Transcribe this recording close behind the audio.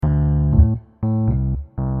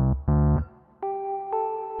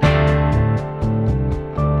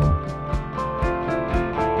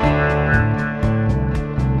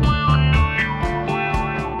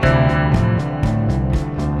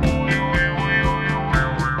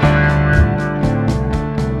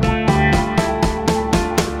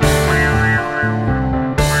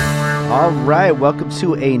right, welcome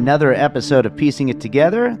to another episode of Piecing It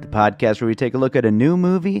Together, the podcast where we take a look at a new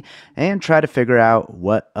movie and try to figure out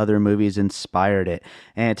what other movies inspired it.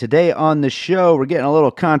 And today on the show, we're getting a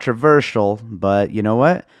little controversial, but you know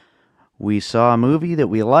what? We saw a movie that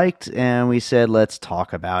we liked, and we said, let's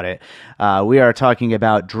talk about it. We are talking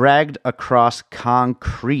about Dragged Across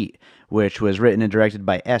Concrete, which was written and directed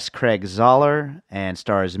by S. Craig Zoller and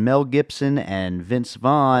stars Mel Gibson and Vince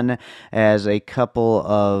Vaughn as a couple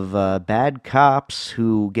of bad cops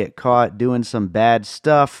who get caught doing some bad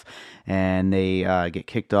stuff, and they get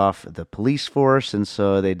kicked off the police force, and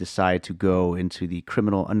so they decide to go into the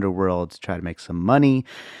criminal underworld to try to make some money.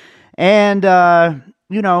 And,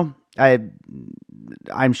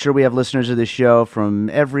 I'm sure we have listeners of this show from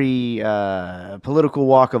every political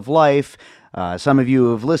walk of life. Some of you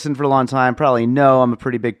who have listened for a long time probably know I'm a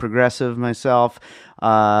pretty big progressive myself,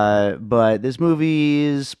 but this movie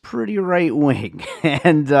is pretty right-wing,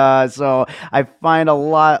 and so I find a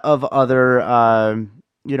lot of other,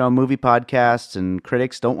 movie podcasts and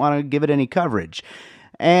critics don't want to give it any coverage.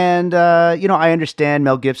 And, I understand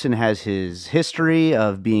Mel Gibson has his history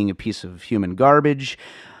of being a piece of human garbage,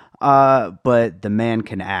 but the man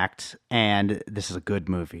can act, and this is a good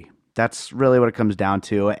movie. That's really what it comes down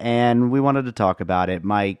to, and we wanted to talk about it.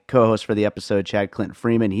 My co-host for the episode, Chad Clinton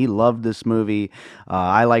Freeman, he loved this movie.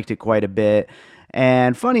 I liked it quite a bit.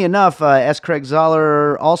 And funny enough, S. Craig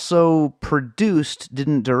Zoller also produced,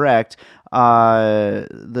 didn't direct, the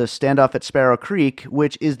Standoff at Sparrow Creek,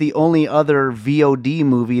 which is the only other VOD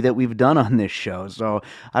movie that we've done on this show. So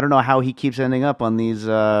I don't know how he keeps ending up on these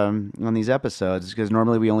episodes, because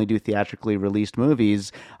normally we only do theatrically released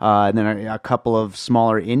movies, and then a couple of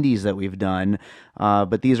smaller indies that we've done.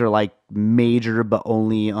 But these are like major but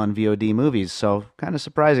only on VOD movies. So kind of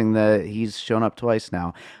surprising that he's shown up twice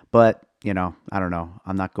now. But I don't know.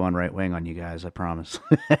 I'm not going right wing on you guys, I promise.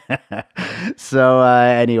 So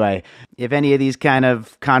anyway, if any of these kind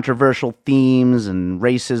of controversial themes and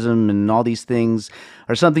racism and all these things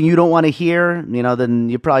are something you don't want to hear, then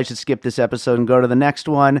you probably should skip this episode and go to the next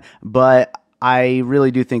one. But I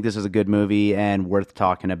really do think this is a good movie and worth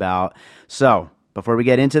talking about. So before we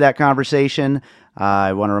get into that conversation,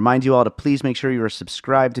 I want to remind you all to please make sure you are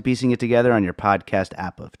subscribed to Piecing It Together on your podcast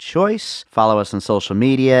app of choice. Follow us on social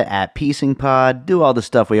media at PiecingPod. Do all the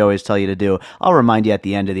stuff we always tell you to do. I'll remind you at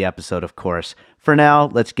the end of the episode, of course. For now,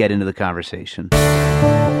 let's get into the conversation.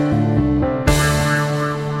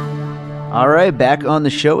 All right, back on the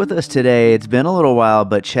show with us today. It's been a little while,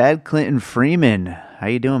 but Chad Clinton Freeman, how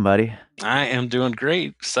you doing, buddy? I am doing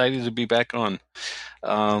great. Excited to be back on.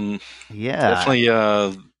 Yeah, definitely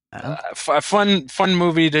a fun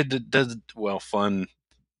movie fun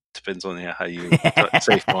depends on how you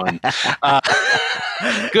say fun.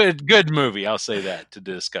 Good movie, I'll say that, to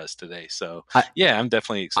discuss today. So I'm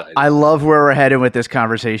definitely excited. I love where we're headed with this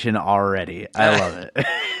conversation already. I love it.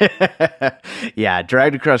 Yeah,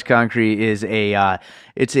 Dragged Across Concrete is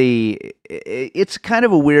it's kind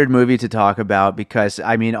of a weird movie to talk about, because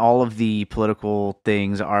all of the political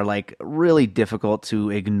things are like really difficult to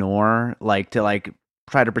ignore, to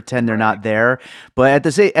try to pretend they're not there. But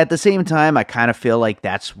at the same time, I kind of feel like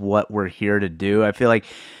that's what we're here to do. I feel like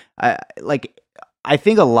I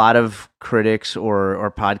think a lot of critics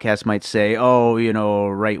or podcasts might say,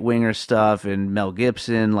 right-winger stuff and Mel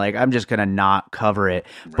Gibson, I'm just going to not cover it.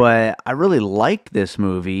 Right. But I really like this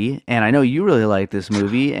movie, and I know you really like this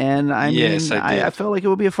movie, and I felt like it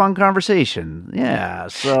would be a fun conversation. Yeah,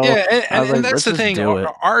 so... Yeah, and that's the thing.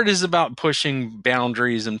 Art is about pushing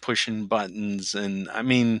boundaries and pushing buttons, and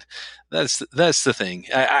that's the thing.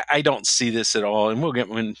 I don't see this at all, and we'll get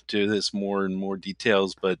into this more and more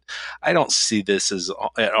details, but I don't see this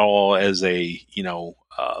at all as a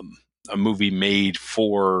movie made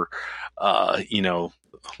for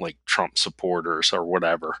like Trump supporters or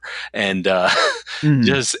whatever, and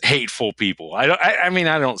just hateful people. I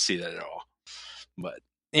don't see that at all. But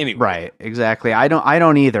anyway, right, exactly. I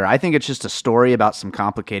don't either. I think it's just a story about some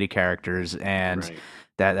complicated characters, and right.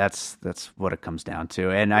 That's what it comes down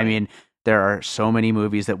to. And right. There are so many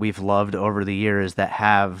movies that we've loved over the years that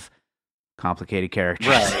have complicated characters.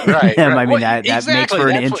 Right. That exactly. Makes for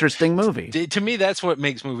an interesting movie. To me, that's what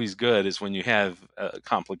makes movies good, is when you have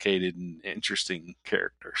complicated and interesting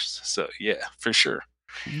characters. So yeah, for sure.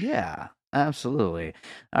 Yeah, absolutely.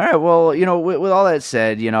 All right. Well, with all that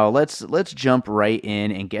said, let's jump right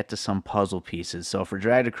in and get to some puzzle pieces. So for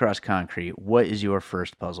Dragged Across Concrete, what is your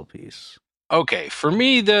first puzzle piece? Okay, for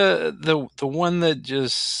me, the one that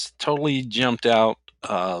just totally jumped out,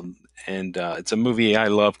 and it's a movie I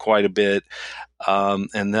love quite a bit,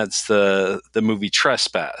 and that's the movie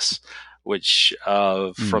Trespass, which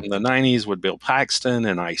from Mm. the '90s with Bill Paxton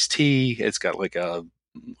and Ice-T. It's got like a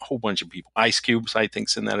whole bunch of people. Ice Cube's, I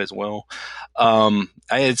think's in that as well.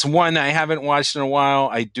 It's one I haven't watched in a while.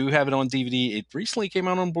 I do have it on DVD. It recently came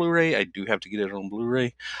out on Blu-ray. I do have to get it on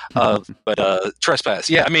Blu-ray. But Trespass,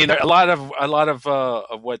 yeah. I mean, a lot of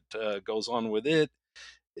what goes on with it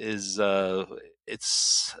is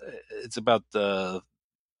it's about the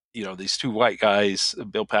these two white guys,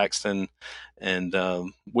 Bill Paxton and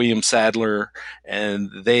William Sadler, and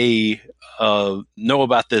they know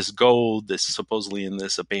about this gold that's supposedly in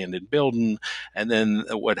this abandoned building. And then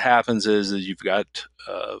what happens is you've got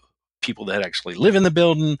people that actually live in the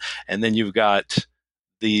building, and then you've got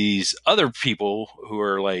these other people who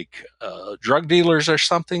are like drug dealers or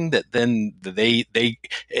something that then they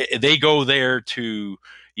go there to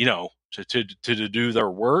to do their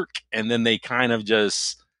work, and then they kind of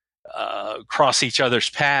just cross each other's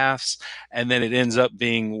paths, and then it ends up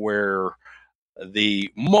being where the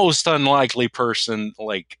most unlikely person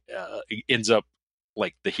ends up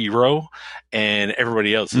like the hero, and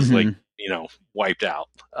everybody else is like Hmm. wiped out.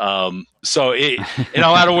 So in a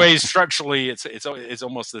lot of ways, structurally, it's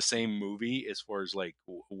almost the same movie as far as like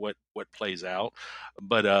what plays out.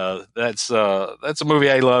 But that's a movie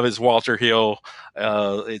I love. Is Walter Hill.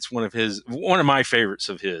 It's one of my favorites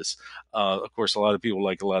of his. Of course, a lot of people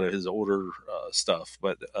like a lot of his older stuff,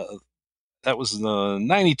 but that was the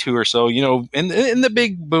 '92 or so, in the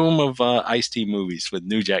big boom of Ice-T movies with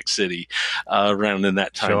New Jack City around in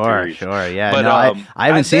that time Sure, period. sure. Yeah. But No, I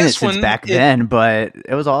haven't seen it this since one, back then, but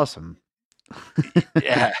it was awesome.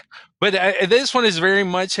 yeah, but this one is very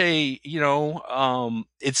much it's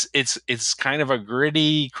kind of a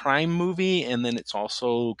gritty crime movie, and then it's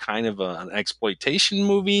also kind of an exploitation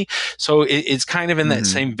movie. So it's kind of in that Hmm.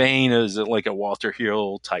 same vein as like a Walter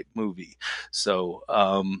Hill type movie. So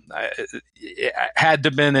it had to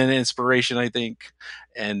have been an inspiration, I think,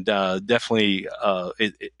 and definitely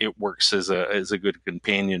it works as a good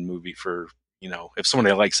companion movie for if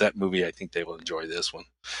somebody likes that movie, I think they will enjoy this one.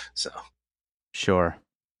 So. Sure.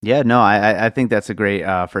 Yeah, no, I think that's a great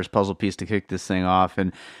first puzzle piece to kick this thing off.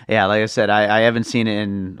 And yeah, like I said, I haven't seen it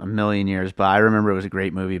in a million years, but I remember it was a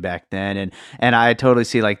great movie back then. And I totally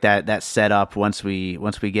see like that setup once we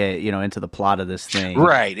get, into the plot of this thing,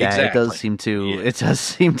 Right, that exactly. Yeah, it does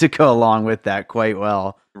seem to go along with that quite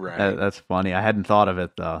well. right. That's funny. I hadn't thought of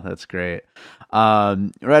it though. That's great.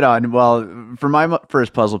 Right on. Well, for my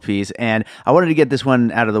first puzzle piece, and I wanted to get this one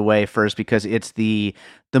out of the way first because it's the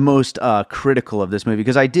most critical of this movie,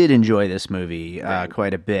 because I did enjoy this movie Right.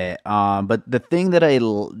 quite a bit. But the thing that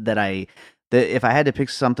if I had to pick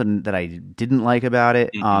something that I didn't like about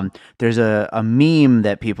it, Mhm. there's a meme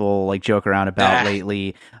that people like joke around about Ah,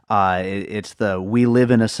 lately. It's the "We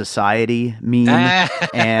live in a society" meme, ah,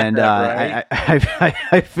 and right,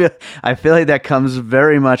 I feel like that comes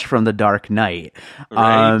very much from The Dark Knight.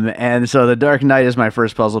 right, And so The Dark Knight is my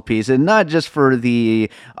first puzzle piece, and not just for the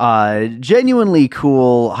genuinely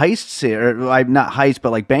cool heist, or not heist,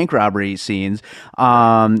 but like bank robbery scenes,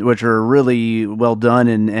 right, which are really well done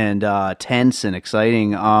and tense and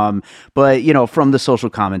exciting. But from the social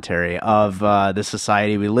commentary of the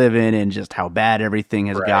society we live in, and just how bad everything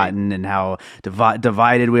has right, gotten, and how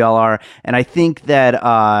divided we all are. And I think that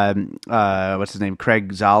what's his name,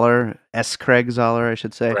 Craig Zoller, I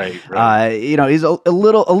should say. right, right, He's a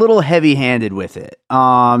little heavy-handed with it.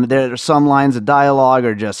 There are some lines of dialogue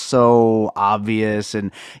are just so obvious,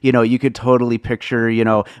 and you could totally picture.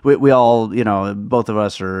 We all, both of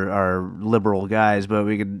us are liberal guys, but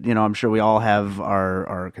we could, I'm sure we all have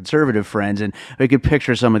our conservative friends, and we could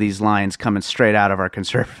picture some of these lines coming straight out of our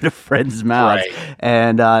conservative friends' mouths, right.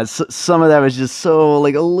 and some of that was just so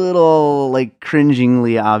like a little like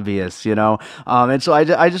cringingly obvious, and so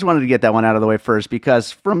I just wanted to get that one out of the way first,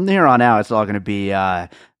 because from here on out, it's all going to be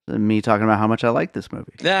me talking about how much I like this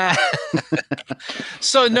movie. Ah.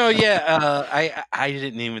 So no, yeah, I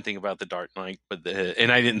didn't even think about the Dark Knight,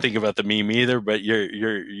 and I didn't think about the meme either. But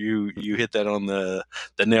you hit that on the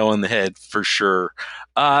nail on the head for sure.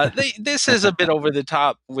 This is a bit over the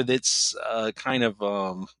top with its kind of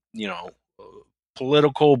you know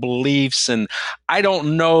political beliefs, and I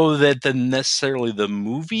don't know that necessarily the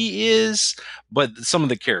movie is, but some of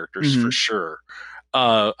the characters for Hmm. sure.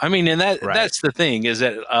 I mean, and Right. that's the thing, is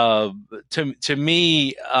that to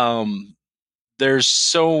me, there's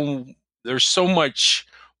so there's so much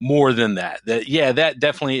more than that. That yeah, that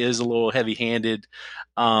definitely is a little heavy handed,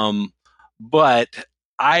 um, but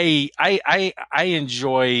I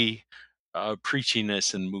enjoy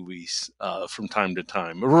preachiness in movies from time to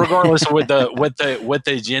time, regardless of what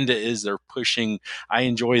the agenda is they're pushing. I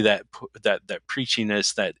enjoy that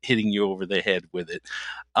preachiness, that hitting you over the head with it.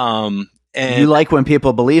 You And like when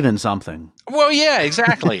people believe in something. well, yeah,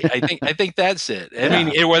 exactly. I think that's it. I Yeah.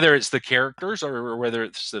 mean, whether it's the characters or whether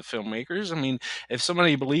it's the filmmakers. I mean, if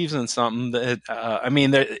somebody believes in something, that I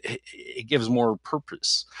mean, that it gives more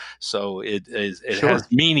purpose. So it has Sure.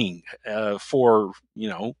 meaning for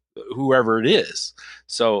whoever it is.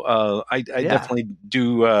 So I Yeah. definitely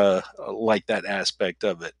do like that aspect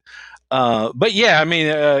of it. But yeah, I mean,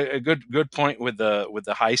 a good point with the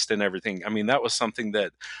heist and everything. I mean, that was something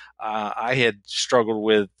that I had struggled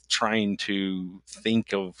with trying to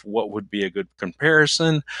think of what would be a good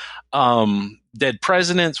comparison. Dead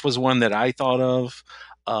Presidents was one that I thought of.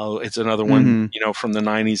 It's another one, Mm-hmm. from the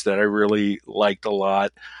 '90s that I really liked a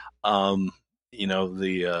lot. Um, you know,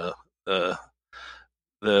 the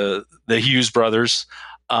Hughes brothers.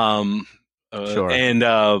 Um, Sure. and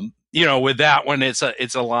with that one, it's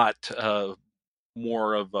a lot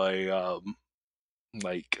more of a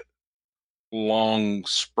like long,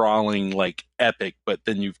 sprawling, like epic, but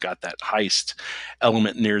then you've got that heist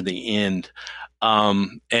element near the end.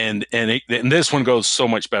 And this one goes so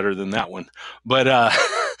much better than that one. But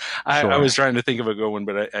I was Sure. trying to think of a good one,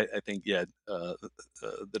 but I think yeah,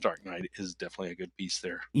 the Dark Knight is definitely a good piece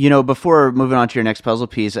there. Before moving on to your next puzzle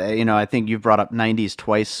piece, I think you've brought up 90s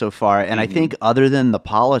twice so far. And I Mm-hmm. think, other than the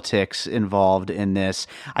politics involved in this,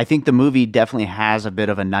 I think the movie definitely has a bit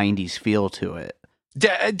of a 90s feel to it.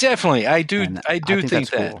 Definitely, I do. And I I do think that's think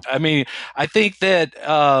that. cool. I mean, I think that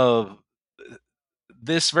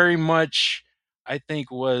this very much, I think,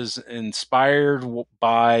 was inspired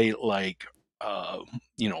by like uh,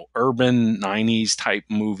 urban '90s type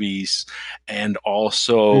movies, and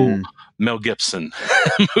also Mm. Mel Gibson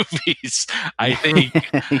movies. I Yeah. think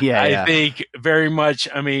Yeah. I Yeah. think very much.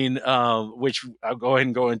 I mean, which I'll go ahead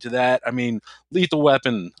and go into that. I mean, Lethal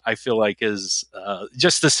Weapon, I feel like, is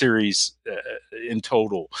just the series in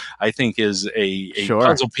total. I think is a Sure.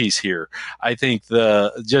 puzzle piece here. I think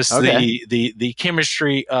the just Okay. the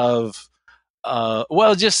chemistry of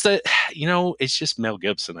well, just that it's just Mel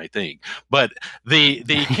Gibson, I think, but the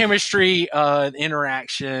chemistry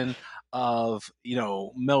interaction of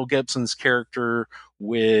Mel Gibson's character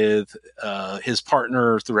with his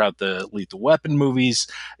partner throughout the Lethal Weapon movies,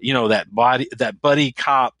 that buddy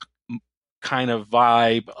cop kind of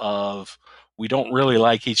vibe of we don't really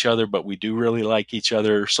like each other, but we do really like each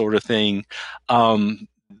other, sort of thing.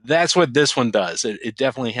 That's what this one does. It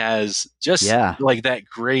definitely has just Yeah. like that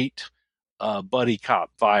great buddy cop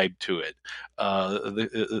vibe to it.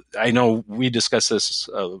 I know we discussed this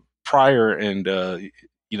prior, and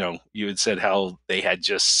you had said how they had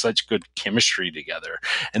just such good chemistry together,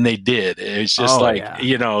 and they did. It's just Oh, like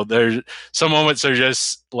yeah. there's some moments are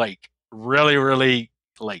just like really, really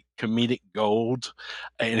like comedic gold,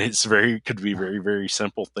 and could be very, very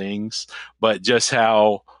simple things, but just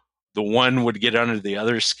how the one would get under the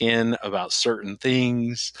other skin about certain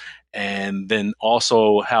things, and then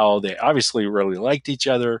also how they obviously really liked each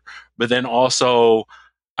other, but then also,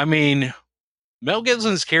 I mean, Mel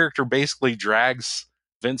Gibson's character basically drags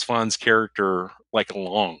Vince Vaughn's character like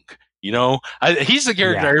along. He's the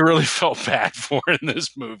character I Yeah. really felt bad for in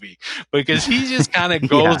this movie, because he just kind of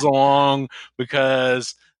goes Yeah. along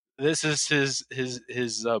because this is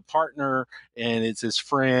his partner, and it's his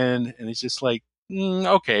friend, and it's just like,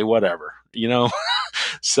 okay, whatever.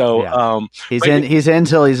 So, Yeah. He's but in. He's in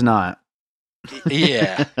till he's not.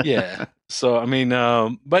 yeah, yeah. So I mean,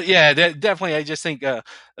 but yeah, definitely. I just think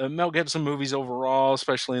Mel Gibson movies overall,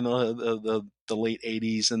 especially in the late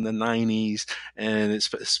 '80s and the '90s, and it's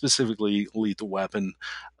specifically Lethal Weapon,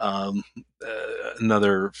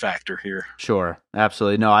 another factor here. Sure,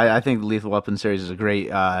 absolutely. No, I think the Lethal Weapon series is a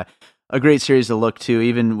great series to look to,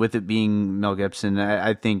 even with it being Mel Gibson.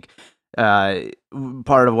 I think uh,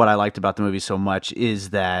 part of what I liked about the movie so much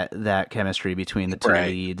is that chemistry between the two Right,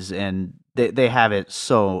 leads, and they have it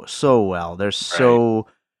so well. There's right,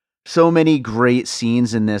 so many great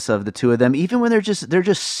scenes in this of the two of them, even when they're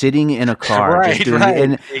just sitting in a car just right, doing it. right.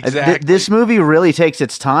 And Exactly. this movie really takes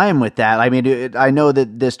its time with that. I mean, I know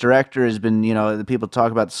that this director has been, the people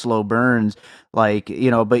talk about slow burns, like,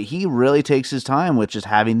 but he really takes his time with just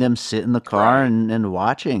having them sit in the car Right, and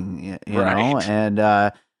watching, right.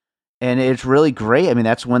 and it's really great. I mean,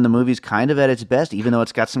 that's when the movie's kind of at its best, even though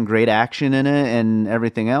it's got some great action in it and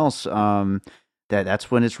everything else.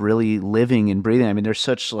 That's when it's really living and breathing. I mean, there's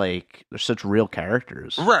such real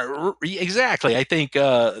characters. Right, exactly. I think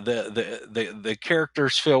the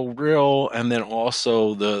characters feel real, and then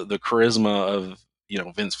also the charisma of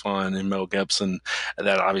Vince Vaughn and Mel Gibson.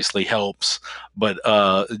 That obviously helps, but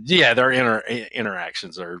yeah, their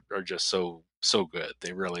interactions are just so good.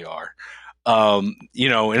 They really are. And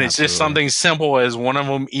it's just Absolutely. something simple as one of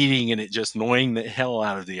them eating and it just annoying the hell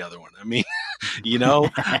out of the other one. I mean, you know,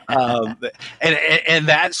 um, and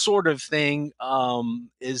that sort of thing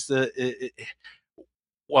is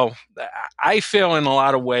well, I feel in a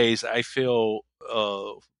lot of ways, I feel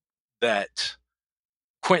that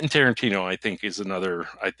Quentin Tarantino, I think, is another,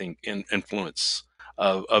 influence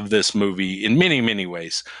of this movie in many, many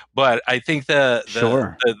ways. But I think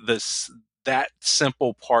Sure. that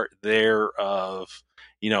simple part there of,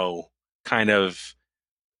 kind of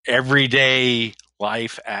everyday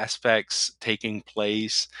life aspects taking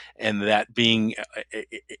place and that being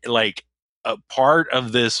like a part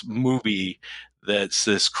of this movie that's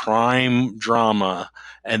this crime drama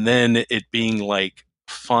and then it being like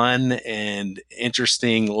fun and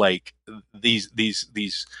interesting, like these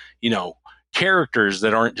characters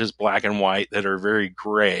that aren't just black and white, that are very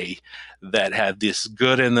gray, that have this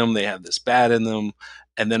good in them, they have this bad in them,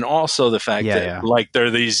 and then also the fact Yeah, that yeah. like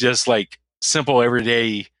they're these just like simple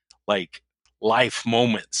everyday like life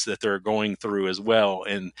moments that they're going through as well,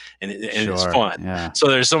 and it's Sure. fun. Yeah. So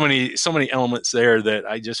there's so many elements there that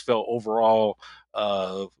I just felt overall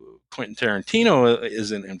Quentin Tarantino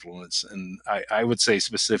is an influence, and I would say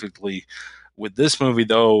specifically with this movie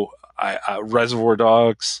though, Reservoir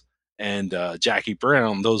Dogs and Jackie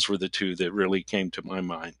Brown, those were the two that really came to my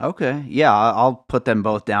mind. Okay. Yeah, I'll put them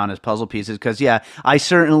both down as puzzle pieces because yeah, I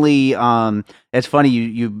certainly it's funny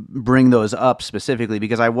you bring those up specifically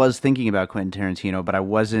because I was thinking about Quentin Tarantino, but I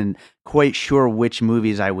wasn't quite sure which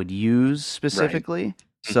movies I would use Right. specifically.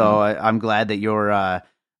 Mm-hmm. So I'm glad that you're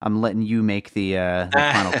I'm letting you make the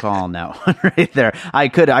final call on that one right there. I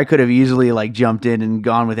could have easily like jumped in and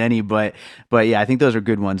gone with any, but yeah, I think those are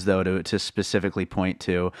good ones though to specifically point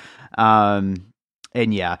to. And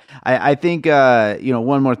yeah, I think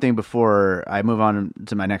one more thing before I move on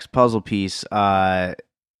to my next puzzle piece. I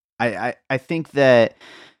think that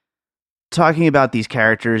talking about these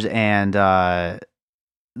characters and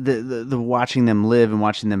the watching them live and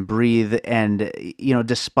watching them breathe, and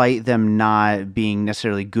despite them not being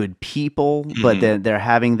necessarily good people, but Mm-hmm. they're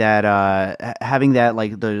having that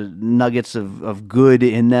like the nuggets of good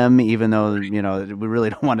in them, even though we really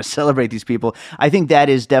don't want to celebrate these people. I think that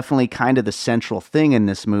is definitely kind of the central thing in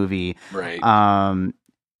this movie. Right. I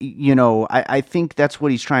think that's what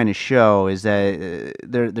he's trying to show is that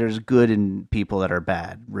there's good in people that are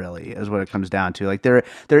bad, really, is what it comes down to. Like there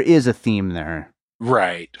is a theme there.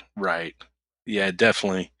 Right, right. Yeah,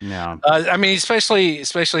 definitely. Yeah. I mean, especially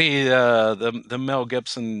the Mel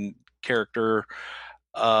Gibson character,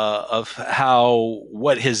 of how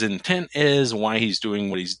what his intent is, why he's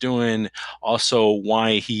doing what he's doing, also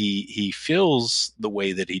why he feels the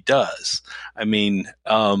way that he does. I mean,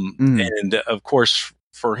 Mm. and of course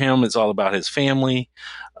for him, it's all about his family.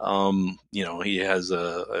 He has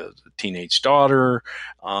a teenage daughter.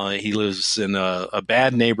 He lives in a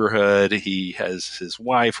bad neighborhood. He has his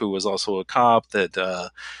wife, who was also a cop,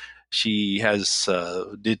 that she has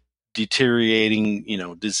deteriorating,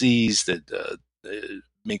 disease that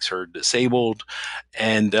makes her disabled,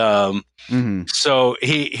 and Hmm. so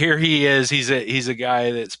here he is. He's a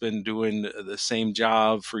guy that's been doing the same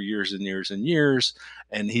job for years and years and years,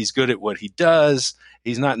 and he's good at what he does.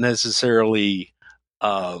 He's not necessarily,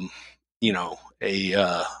 um, you know,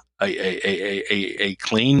 a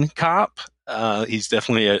clean cop. He's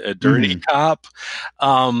definitely a dirty Hmm. cop.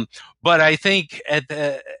 Um, but I think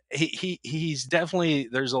he's definitely,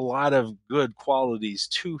 there's a lot of good qualities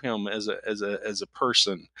to him as a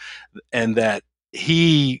person, and that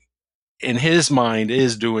he in his mind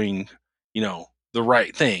is doing, the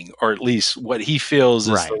right thing, or at least what he feels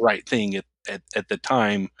is the Right. right thing at the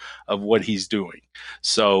time of what he's doing.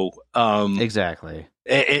 So, Exactly.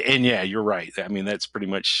 and yeah, you're right. I mean, that's pretty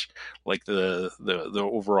much like the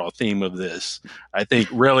overall theme of this. I think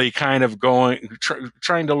really kind of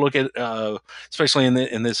trying to look at, especially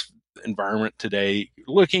in this environment today,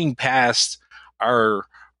 looking past our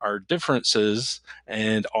our differences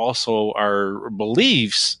and also our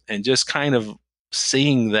beliefs, and just kind of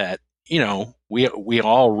seeing that, we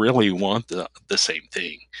all really want the same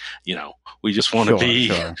thing. We just want to Sure. be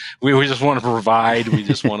Sure. we just want to provide. We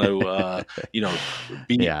just want to you know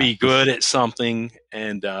Yeah. be good at something,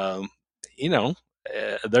 and you know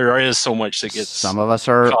there is so much that gets Some of us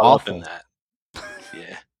are caught up in awful. that.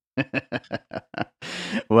 Yeah.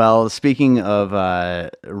 Well, speaking of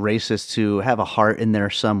racists who have a heart in there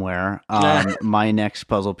somewhere, my next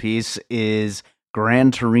puzzle piece is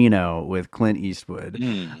Gran Torino with Clint Eastwood.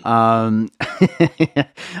 Mm.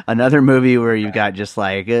 Another movie where you've got just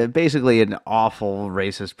like basically an awful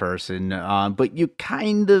racist person, but you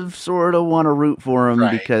kind of sort of want to root for him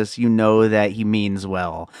Right. because you know that he means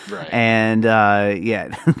well. Right. And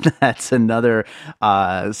yeah, that's another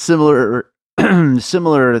similar.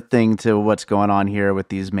 Similar thing to what's going on here with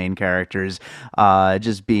these main characters,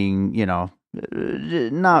 just being,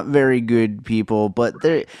 not very good people, but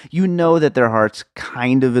they, you know that their heart's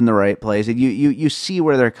kind of in the right place. You see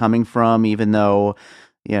where they're coming from, even though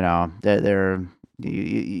they're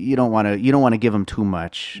you don't want to give them too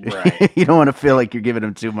much. Right. You don't want to feel like you're giving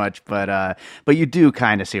them too much, but you do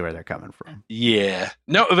kind of see where they're coming from. Yeah.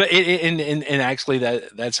 No, but and actually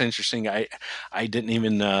that's interesting. I didn't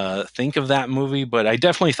even think of that movie, but I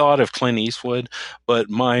definitely thought of Clint Eastwood.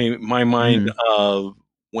 But my mind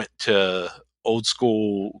went to old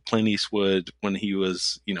school Clint Eastwood when he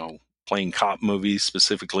was playing cop movies,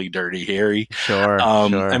 specifically Dirty Harry. Sure.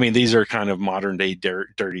 I mean, these are kind of modern day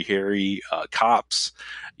Dirty Harry cops,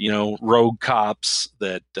 rogue cops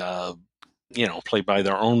that play by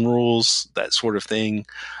their own rules, that sort of thing.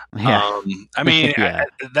 Yeah. I mean, yeah.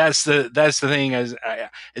 That's the thing.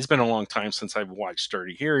 It's been a long time since I've watched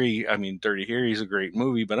Dirty Harry. I mean, Dirty Harry is a great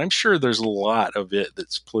movie, but I'm sure there's a lot of it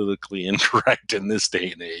that's politically incorrect in this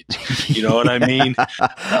day and age. You know what I mean?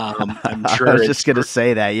 I'm sure. I was just gonna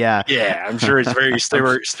say that. Yeah. Yeah, I'm sure it's very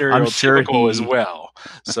stereotypical as well.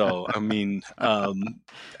 So, I mean,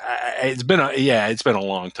 it's been a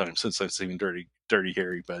long time since I've seen Dirty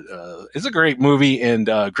Harry, but it's a great movie and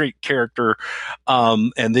great character.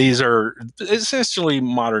 And these are essentially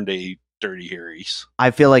modern day Dirty Harrys. I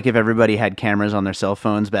feel like if everybody had cameras on their cell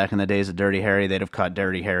phones back in the days of Dirty Harry, they'd have caught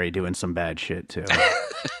Dirty Harry doing some bad shit too.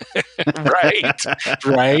 Right.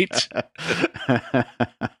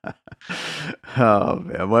 Oh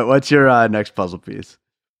man, what's your next puzzle piece?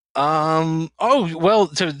 Oh well,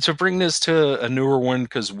 to bring this to a newer one,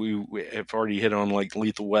 because we have already hit on like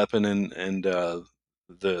Lethal Weapon and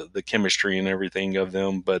the chemistry and everything of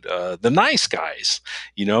them, but the Nice Guys,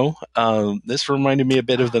 this reminded me a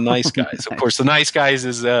bit of the Nice Guys. Of course, the Nice Guys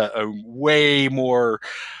is a way more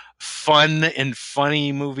fun and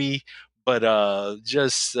funny movie, but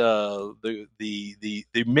just the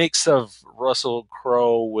mix of Russell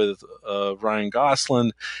Crowe with Ryan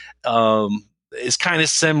Gosling is kind of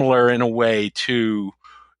similar in a way to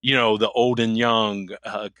the old and young,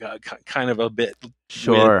 kind of a bit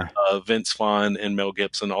Sure. with Vince Vaughn and Mel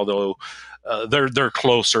Gibson, although they're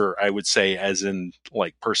closer, I would say, as in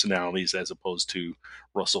like personalities, as opposed to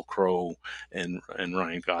Russell Crowe and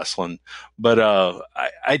Ryan Gosling. But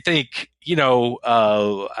I think you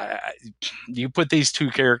put these two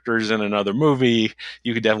characters in another movie,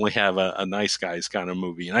 you could definitely have a Nice Guys kind of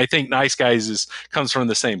movie, and I think Nice Guys comes from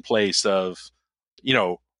the same place of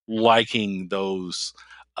liking those.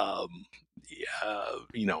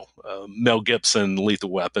 Mel Gibson,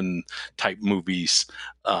 Lethal Weapon type movies,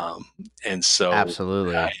 and so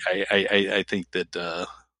absolutely, I think that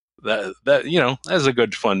that's a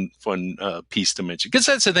good fun piece to mention, because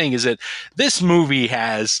that's the thing, is that this movie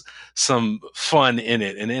has some fun in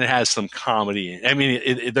it, and it has some comedy. I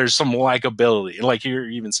mean, there's some likability, like you're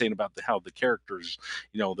even saying about how the characters,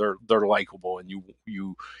 they're likable, and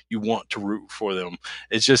you want to root for them.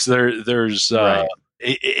 It's just there's right.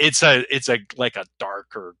 It's a like a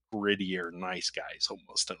darker, grittier Nice Guys,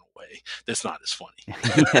 almost, in a way that's not as funny.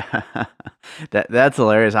 Yeah. That's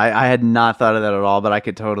hilarious. I had not thought of that at all, but I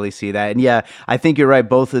could totally see that. And yeah, I think you're right.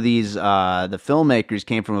 Both of these, the filmmakers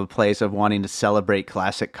came from a place of wanting to celebrate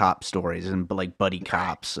classic cop stories and like buddy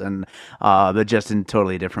cops, and but just in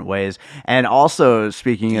totally different ways. And also,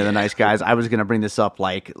 speaking of the Nice Guys, I was going to bring this up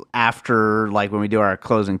like after, like when we do our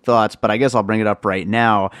closing thoughts, but I guess I'll bring it up right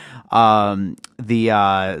now. The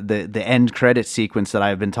end credit sequence that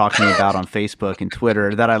I've been talking about on Facebook and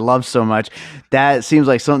Twitter that I love so much, that seems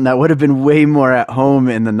like something that would have been way more at home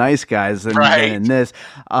in the Nice Guys than in this.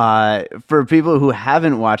 For people who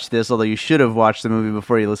haven't watched this, although you should have watched the movie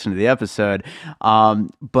before you listen to the episode,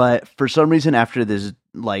 but for some reason after this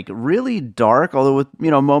like really dark, although with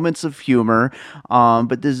moments of humor,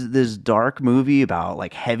 but this dark movie about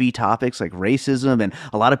like heavy topics like racism, and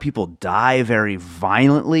a lot of people die very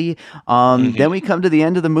violently. Then we come to the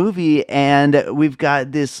end of the movie, and we've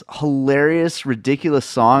got this hilarious, ridiculous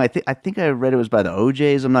song. I think I read it was by the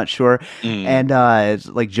OJs. I'm not sure, and it's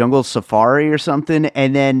like Jungle Safari or something.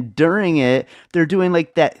 And then during it, they're doing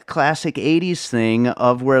like that classic '80s thing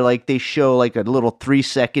of where like they show like a little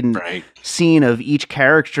 3-second scene of each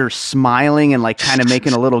character smiling and like kind of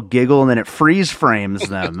making a little giggle, and then it freeze frames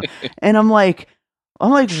them. And I'm like,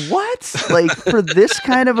 I'm like, what? Like for this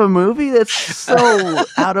kind of a movie, that's so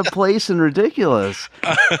out of place and ridiculous.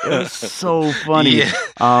 It was so funny. Yeah,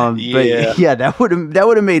 But yeah. yeah, that would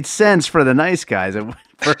have made sense for the nice guys.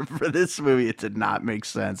 For this movie, it did not make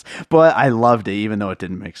sense. But I loved it, even though it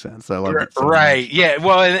didn't make sense. I loved it so Right. much. Yeah.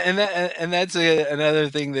 Well, and that's another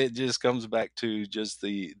thing that just comes back to just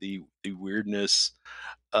the weirdness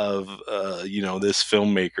of this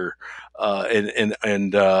filmmaker,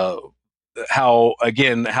 and how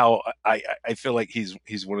again how I feel like he's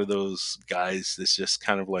one of those guys that's just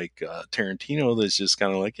kind of like Tarantino, that's just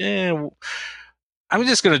kind of like, I'm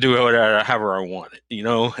just gonna do it however I want it,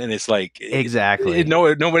 and it's like Exactly.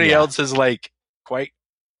 no, nobody Yeah. else is like quite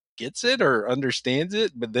gets it or understands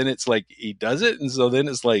it, but then it's like he does it, and so then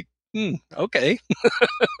it's like, okay.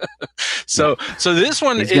 Yeah. So this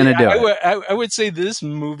one, He's gonna do it. I would say this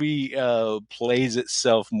movie plays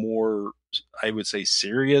itself more, I would say,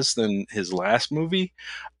 serious than his last movie.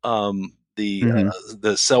 Mm-hmm.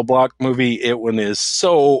 The Cell Block movie, it one is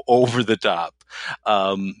so over the top.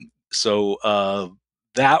 So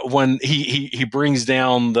that one, he brings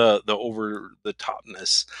down the over the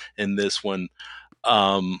topness in this one.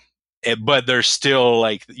 But there's still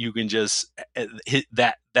like you can just hit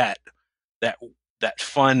that that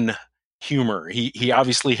fun humor. He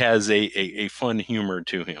obviously has a fun humor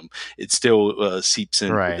to him. It still seeps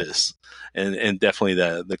into Right. this, and definitely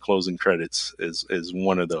the closing credits is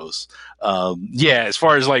one of those. Yeah, as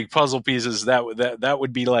far as like puzzle pieces, that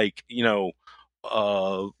would be like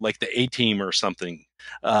like the A Team or something.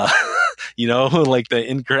 Uh, like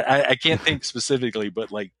I can't think specifically,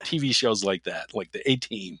 but like TV shows like that, like the A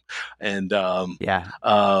Team, and Yeah.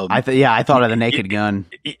 um, I thought of the Naked Gun.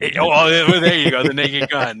 oh, there you go, the Naked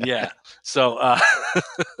Gun. Yeah. So,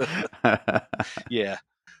 yeah.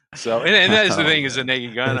 So, and that is the Oh thing is the man,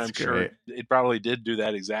 Naked Gun. that's I'm sure great. it probably did do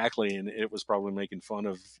that exactly, and it was probably making fun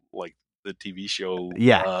of like the TV show,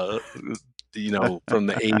 Yeah, from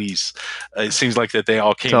the '80s. It seems like that they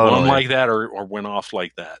all came on totally. like that, or went off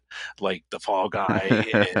like that, like the Fall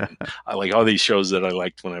Guy, and I like all these shows that I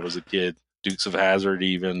liked when I was a kid. Dukes of Hazard,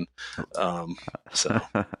 even. So,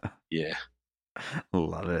 yeah.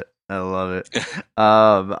 Love it. I love it.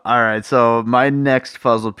 All right. So my next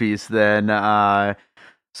puzzle piece then.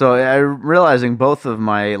 So I'm realizing both of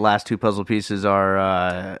my last two puzzle pieces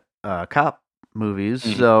are cop movies.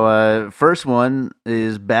 Mhm. So first one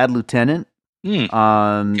is Bad Lieutenant.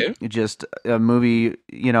 Mm, okay. Just a movie,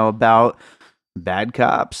 about bad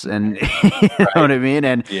cops, and you know Right. what I mean.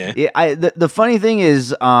 And Yeah. the funny thing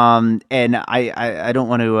is, and I don't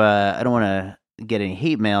want to get any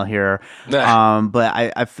hate mail here, Nah, but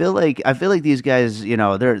I feel like these guys,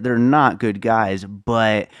 they're not good guys,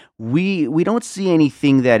 but we don't see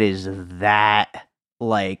anything that is that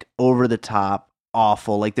like over the top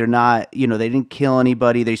awful. Like they're not, they didn't kill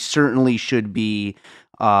anybody. They certainly should be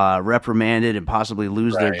reprimanded and possibly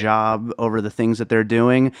lose their right. job over the things that they're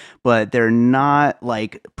doing, but they're not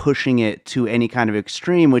like pushing it to any kind of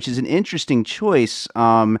extreme, which is an interesting choice,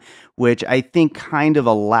 which I think kind of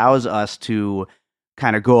allows us to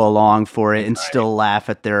kind of go along for it and Right. still laugh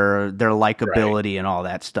at their Right. likability and all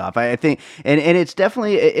that stuff. I think, and it's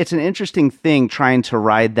definitely, it's an interesting thing trying to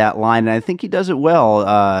ride that line, and I think he does it well,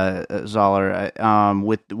 Zoller,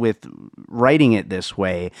 with writing it this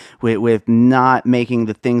way, with not making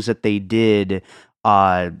the things that they did.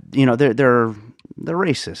 They're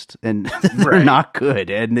racist and they're Right. not good,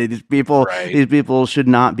 and Right. these people should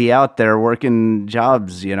not be out there working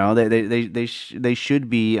jobs. They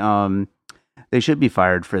should be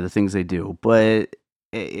fired for the things they do. But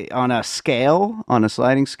on a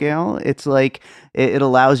sliding scale, it's like it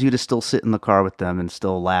allows you to still sit in the car with them and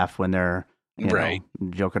still laugh when they're Right.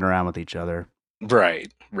 joking around with each other.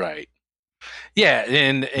 Right. Right. Yeah,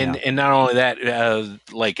 Yeah. and not only that,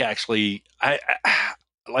 like actually,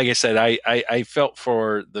 like I said, I felt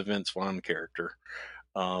for the Vince Vaughn character.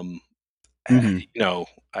 Um, Hmm. you know,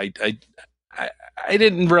 I, I I I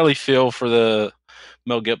didn't really feel for the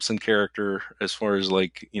Mel Gibson character as far as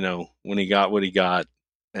like when he got what he got,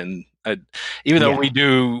 and even though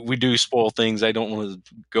Yeah. we do spoil things, I don't want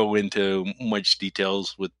to go into much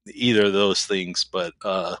details with either of those things, but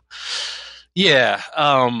yeah,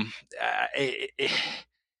 I,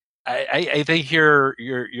 I think you're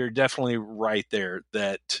definitely right there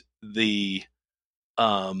that they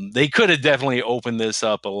could have definitely opened this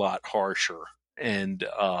up a lot harsher, and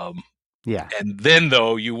Yeah. and then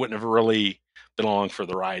though you wouldn't have really been along for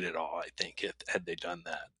the ride at all. I think had they done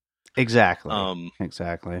that. Exactly. Um,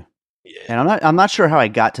 Exactly. yeah. And I'm not sure how I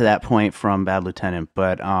got to that point from Bad Lieutenant,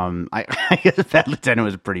 but I guess Bad Lieutenant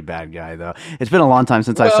was a pretty bad guy though. It's been a long time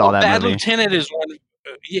since I saw Well, that Bad movie. Lieutenant is one.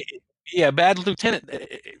 Yeah, yeah, Bad Lieutenant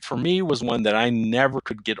for me was one that I never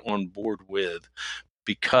could get on board with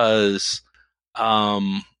because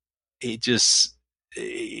um, it just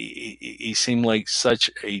he seemed like such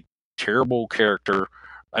a terrible character,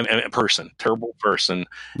 I mean, terrible person,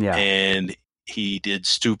 Yeah. and he did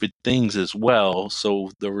stupid things as well.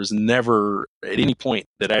 So there was never at any point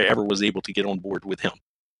that I ever was able to get on board with him,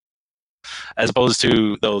 as opposed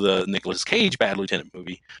to though the Nicolas Cage Bad Lieutenant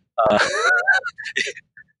movie. Uh,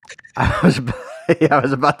 I was, I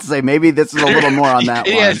was about to say maybe this is a little more on that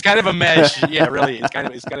yeah, one. it's kind of a mesh. Yeah, really, it's kind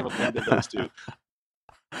of a blend of those two.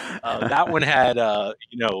 That one had,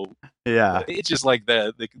 Yeah. it's just like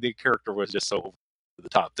the character was just so over the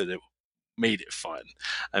top that it made it fun.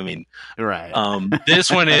 I mean, Right. this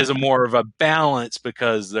one is a more of a balance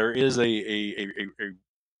because there is a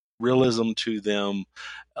realism to them,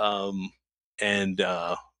 and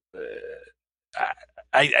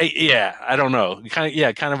I don't know,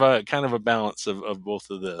 kind of a balance of both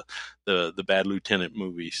of the Bad Lieutenant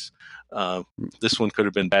movies. This one could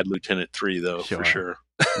have been Bad Lieutenant 3 though, for sure.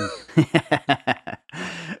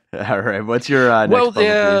 All right, what's your next well,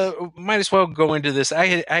 puzzle, might as well go into this.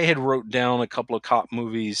 I had wrote down a couple of cop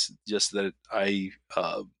movies just that I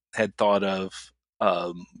had thought of,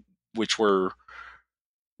 which were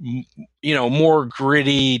more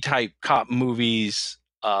gritty type cop movies,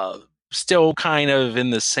 still kind of in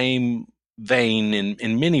the same vein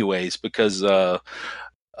in many ways because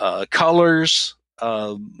Colors,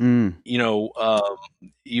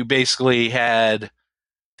 you basically had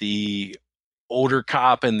the older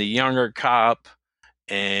cop and the younger cop,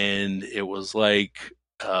 and it was like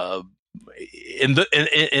uh, in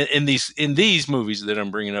these movies that I'm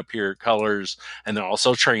bringing up here, Colors, and then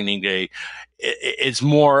also Training Day, it's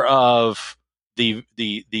more of the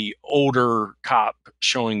older cop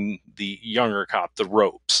showing the younger cop the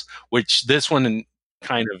ropes, which this one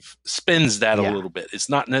kind of spins that a little bit. It's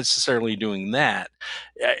not necessarily doing that.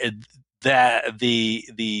 That the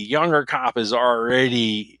younger cop is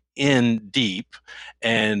already in deep,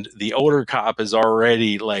 and the older cop is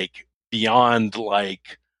already like beyond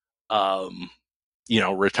like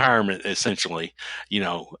retirement essentially.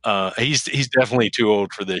 He's definitely too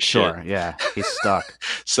old for this shit. Sure, yeah, he's stuck.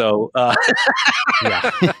 So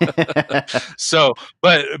yeah. so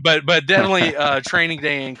but definitely Training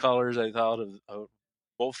Day and Colors, I thought of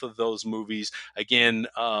both of those movies. Again,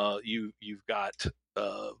 you've got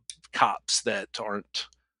cops that aren't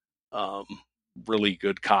really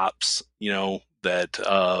good cops,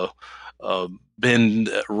 that bend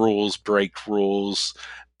rules, break rules,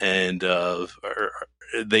 and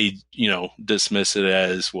they, dismiss it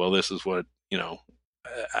as, well, this is what,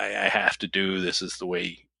 I have to do. This is the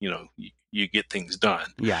way, you get things done.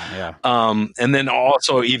 Yeah. And then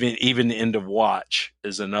also even End of Watch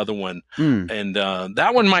is another one. And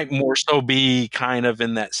that one might more so be kind of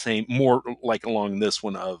in that same, more like along this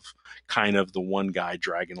one of kind of the one guy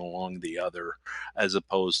dragging along the other, as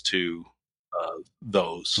opposed to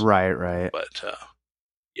those. Right. But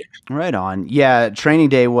yeah. Right on. Yeah, Training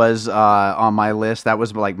Day was on my list. That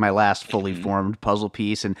was like my last fully formed puzzle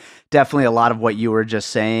piece, and definitely a lot of what you were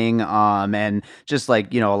just saying, and just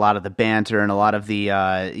like, a lot of the banter and a lot of the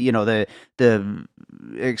the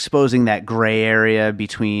exposing that gray area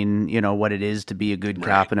between, what it is to be a good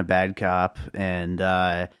cop and a bad cop, and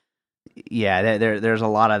there's a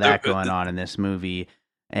lot of that going on in this movie,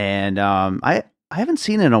 and I haven't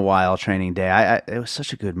seen it in a while. Training Day, it was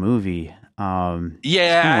such a good movie. I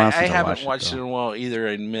haven't watched it in a while either,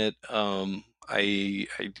 I admit. I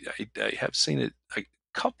have seen it a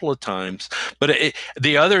couple of times, but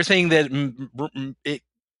the other thing that it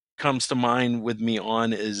comes to mind with me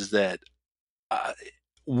on is that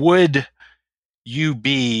would you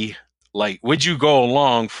go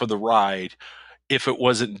along for the ride if it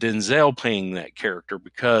wasn't Denzel playing that character?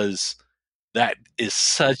 Because that is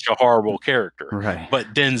such a horrible character, right?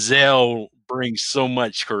 But Denzel brings so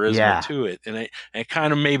much charisma to it, and I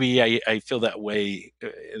kind of maybe I feel that way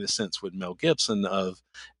in a sense with Mel Gibson.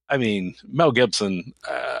 Mel Gibson.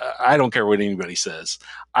 I don't care what anybody says.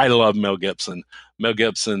 I love Mel Gibson. Mel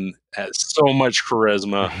Gibson has so much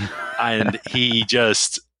charisma, and he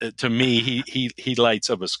just, to me, he lights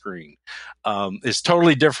up a screen. It's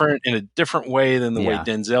totally different in a different way than the way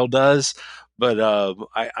Denzel does. But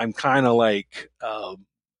I'm kind of like,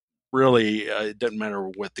 really, it doesn't matter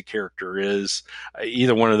what the character is.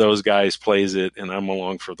 Either one of those guys plays it, and I'm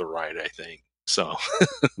along for the ride, I think. So,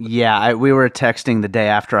 yeah, we were texting the day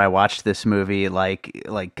after I watched this movie, like,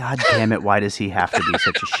 God damn it, why does he have to be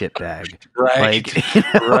such a shitbag? Right,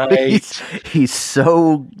 right. He's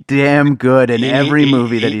so damn good in every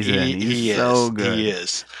movie that he's in. He's so good. He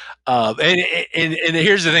is. And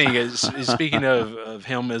here's the thing: is speaking of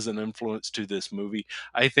him as an influence to this movie,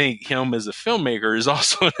 I think him as a filmmaker is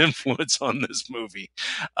also an influence on this movie,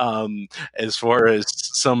 as far as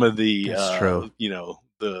some of the That's true.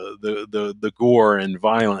 the gore and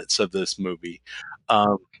violence of this movie.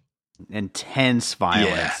 Um, Intense yeah,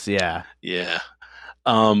 violence. Yeah. yeah.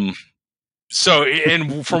 Um, so,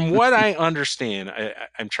 and from what I understand,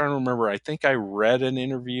 I'm trying to remember. I think I read an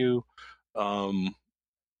interview. Um,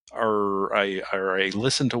 or I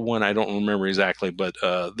listened to one. I don't remember exactly, but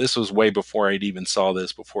this was way before I'd even saw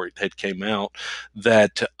this before it had came out.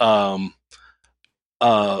 That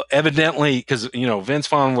evidently, because Vince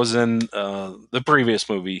Vaughn was in the previous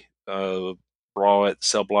movie, Raw at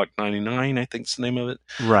Cell Block 99, I think's the name of it.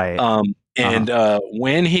 Right. Uh-huh. And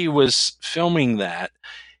when he was filming that,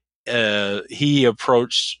 he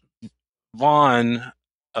approached Vaughn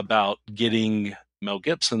about getting Mel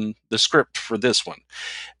Gibson the script for this one.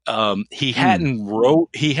 Mm. He hadn't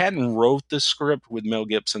wrote the script with Mel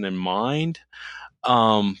Gibson in mind,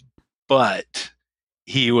 um, but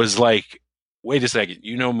he was like, "Wait a second,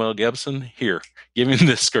 you know Mel Gibson? Here, give him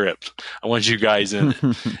the script. I want you guys in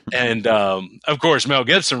it." And of course, Mel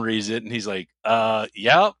Gibson reads it, and he's like,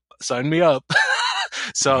 "Yeah, sign me up."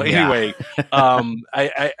 So Yeah. anyway,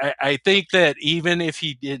 I think that even if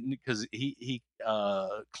he didn't, because he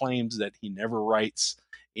claims that he never writes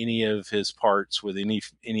any of his parts with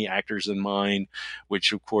any actors in mind,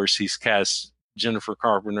 which of course he's cast Jennifer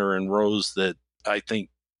Carpenter and Rose that I think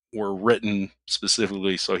were written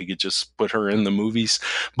specifically so he could just put her in the movies.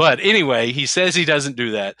 But anyway, he says he doesn't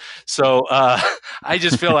do that. So I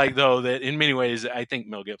just feel like though that in many ways I think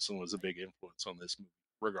Mel Gibson was a big influence on this movie,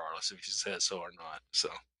 regardless if he says so or not. So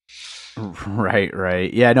Right,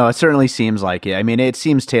 right. Yeah, no, it certainly seems like it. I mean, it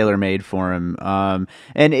seems tailor-made for him. And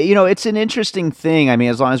it's an interesting thing. I mean,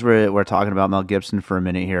 as long as we're talking about Mel Gibson for a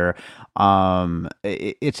minute here,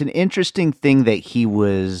 it's an interesting thing that he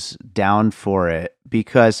was down for it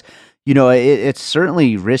because, it's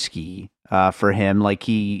certainly risky for him. Like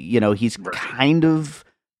he's right, kind of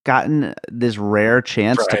gotten this rare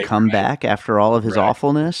chance to right, come back after all of his right.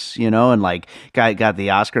 awfulness, and like got the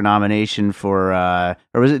Oscar nomination for or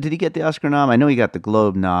was it did he get the Oscar nom? I know he got the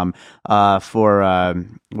Globe nom for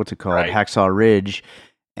what's it called? Right, Hacksaw Ridge.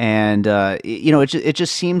 And it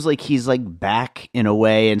just seems like he's like back in a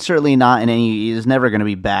way, and certainly not in any. He's never going to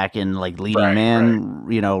be back in like leading right, right. man,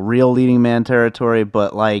 real leading man territory.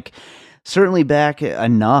 But like certainly back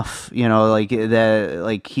enough, like that,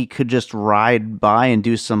 like he could just ride by and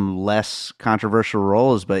do some less controversial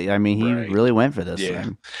roles. But I mean, he Right. really went for this Yeah.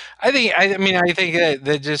 thing. I think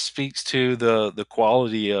that just speaks to the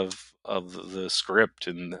quality of the script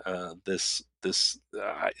and this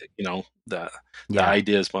the Yeah,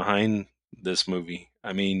 ideas behind this movie.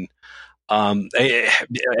 I mean,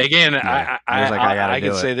 again, yeah. He was like, I got to I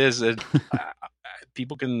could do it. say this that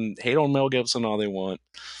people can hate on Mel Gibson all they want.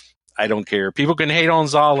 I don't care. People can hate on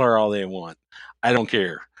Zoller all they want. I don't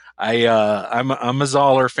care. I'm a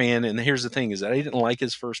Zoller fan, and here's the thing: is that I didn't like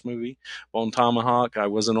his first movie, Bone Tomahawk. I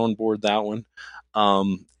wasn't on board that one,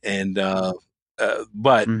 and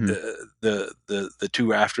but Hmm. the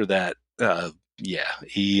two after that, yeah,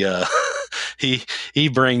 he he he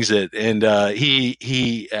brings it, and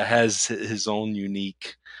he has his own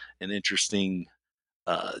unique and interesting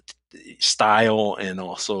uh, style and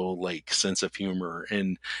also like sense of humor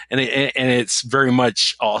and it's very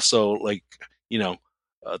much also like you know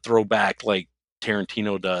a throwback like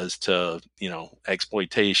Tarantino does to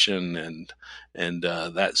exploitation and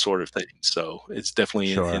that sort of thing. So it's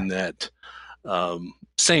definitely in Sure. that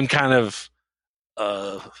same kind of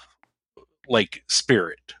uh, like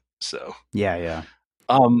spirit. So Yeah, yeah.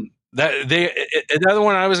 that they another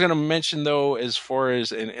one I was going to mention though, as far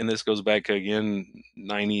as and this goes back again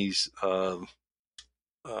 90s um,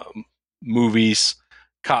 movies,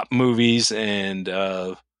 cop movies, and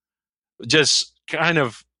just kind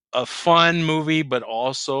of a fun movie, but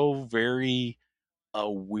also very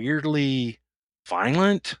weirdly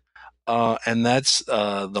violent. And that's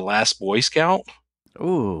The Last Boy Scout.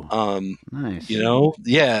 Ooh, Um, nice.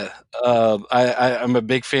 yeah, I'm a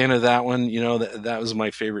big fan of that one. That was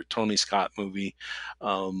my favorite Tony Scott movie,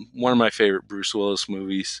 one of my favorite Bruce Willis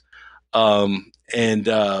movies. And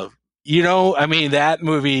I mean, that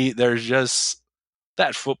movie. There's just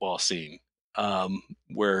that football scene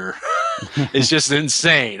where it's just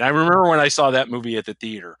insane. I remember when I saw that movie at the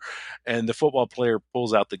theater, and the football player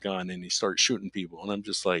pulls out the gun and he starts shooting people, and I'm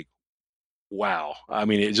just like, wow. I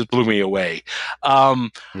mean, it just blew me away.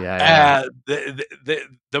 Um, Yeah, yeah.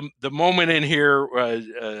 the moment in here,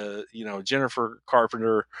 Jennifer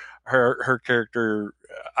Carpenter, her character,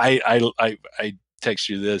 I text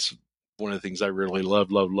you this. One of the things I really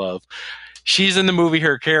love. She's in the movie.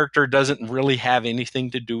 Her character doesn't really have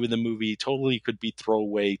anything to do with the movie. Totally could be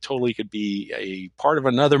throwaway. Totally could be a part of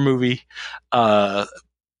another movie.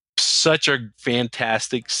 Such a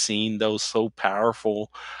fantastic scene, though, so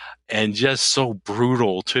powerful and just so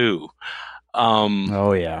brutal too.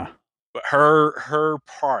 Oh yeah. Her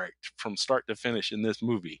part from start to finish in this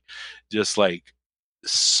movie, just like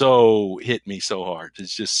so hit me so hard.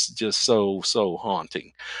 It's just so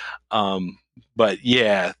haunting. But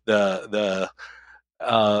yeah, the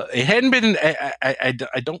it hadn't been.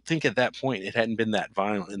 I don't think at that point it hadn't been that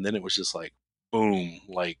violent, and then it was just like boom,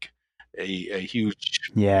 like a huge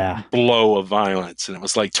Yeah. blow of violence, and it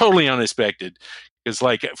was like totally unexpected. Because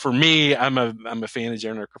like for me, I'm a fan of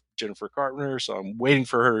Jennifer Carpenter, so I'm waiting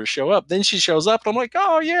for her to show up. Then she shows up, and I'm like,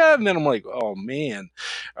 oh yeah, and then I'm like, oh man,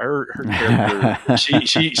 her character,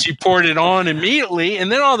 she poured it on immediately,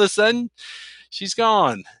 and then all of a sudden she's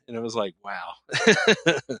gone, and it was like wow.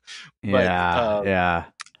 But Yeah, yeah.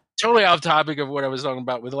 totally off topic of what I was talking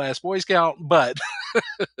about with the Last Boy Scout, but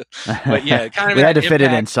but yeah, kind of We had that to fit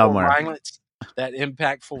it in impactful somewhere. violence,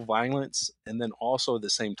 and then also at the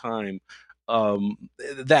same time,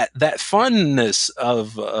 that funness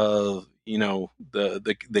of the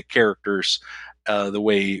characters, the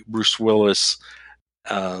way Bruce Willis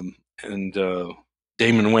and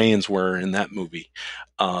Damon Wayans were in that movie.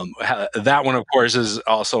 That one, of course, is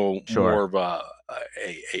also more Sure. of a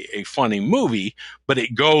funny movie, but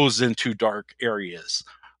it goes into dark areas.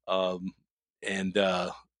 And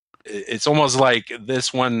it's almost like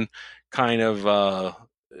this one kind of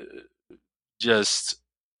just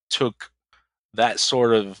took that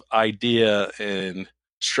sort of idea and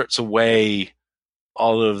strips away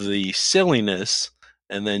all of the silliness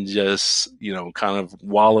and then just kind of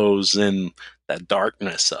wallows in that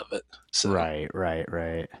darkness of it. So Right.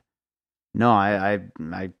 No, I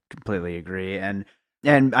completely agree. And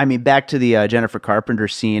I mean, back to the Jennifer Carpenter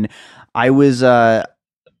scene. I was uh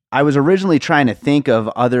I was originally trying to think of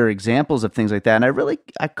other examples of things like that, and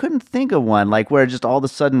I couldn't think of one, like where just all of a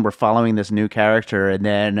sudden we're following this new character, and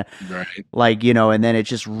then right, and then it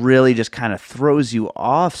just really just kind of throws you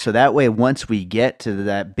off. So that way, once we get to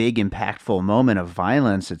that big impactful moment of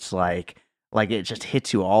violence, it's like it just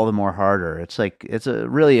hits you all the more harder. It's a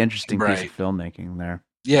really interesting piece of right. filmmaking there.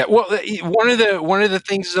 Yeah, well, one of the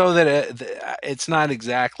things though that it's not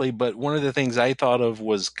exactly, but one of the things I thought of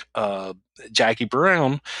was Jackie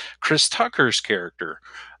Brown, Chris Tucker's character,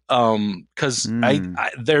 because Mm.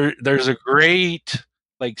 there's a great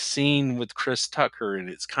like scene with Chris Tucker, and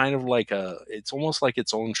it's kind of like it's almost like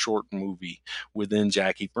its own short movie within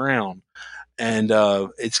Jackie Brown, and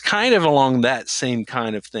it's kind of along that same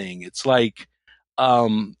kind of thing. It's like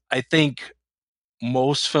I think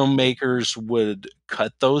most filmmakers would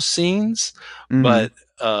cut those scenes, Hmm. but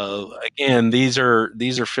again, these are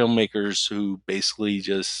filmmakers who basically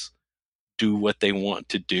just do what they want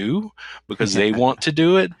to do because they Yeah. want to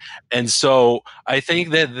do it. And so I think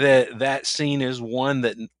that scene is one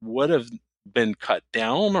that would have been cut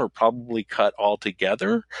down or probably cut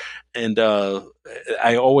altogether. And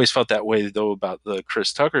I always felt that way though about the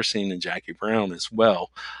Chris Tucker scene in Jackie Brown as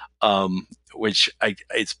well. Which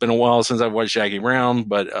it's been a while since I've watched Jackie Brown,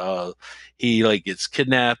 but he like gets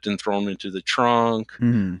kidnapped and thrown into the trunk.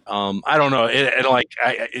 Hmm. I don't know.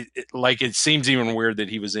 It seems even weird that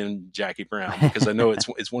he was in Jackie Brown because I know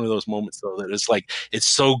it's one of those moments though that it's like it's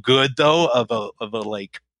so good though of a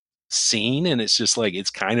like scene, and it's just like it's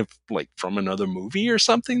kind of like from another movie or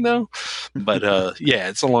something though. But yeah,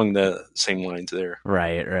 it's along the same lines there.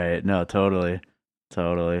 Right. No, totally.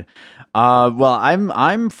 Well,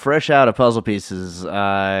 I'm fresh out of puzzle pieces.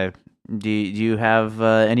 Do you have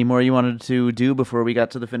any more you wanted to do before we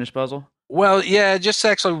got to the finished puzzle? Well, yeah, just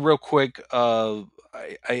actually real quick. I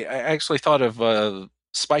actually thought of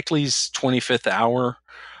Spike Lee's 25th Hour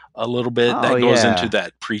a little bit. Oh That goes into yeah,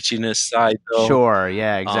 that preachiness side though. sure.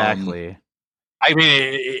 Yeah, Um, exactly. I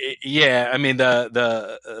mean, yeah. I mean,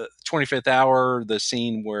 the 25th Hour, the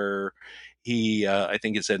scene where he, I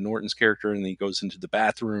think it's Ed Norton's character, and he goes into the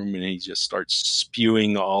bathroom and he just starts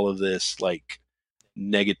spewing all of this like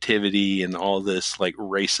negativity and all this like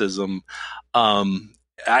racism. Um,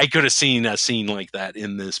 I could have seen a scene like that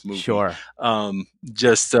in this movie. Sure.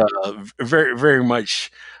 Just very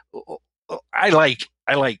much. I like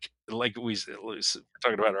we were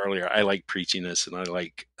talking about earlier. I like preachiness and I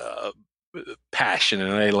like passion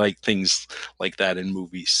and I like things like that in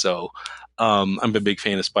movies. So I'm a big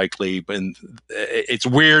fan of Spike Lee, and it's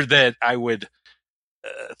weird that I would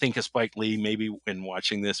think of Spike Lee maybe when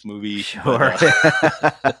watching this movie, but Sure.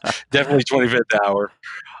 definitely 25th Hour.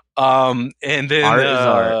 And then art is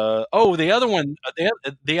art. the other one,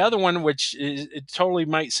 the other one, which is, it totally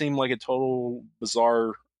might seem like a total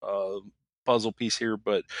bizarre puzzle piece here,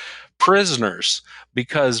 but Prisoners,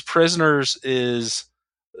 because Prisoners is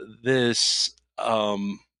this.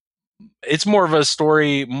 It's more of a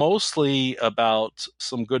story mostly about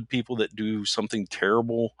some good people that do something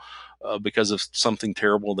terrible because of something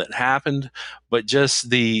terrible that happened, but just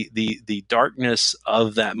the darkness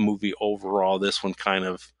of that movie overall. This one kind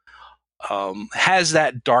of has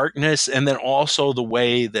that darkness, and then also the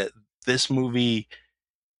way that this movie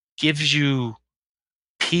gives you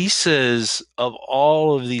pieces of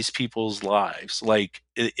all of these people's lives. Like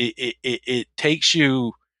it takes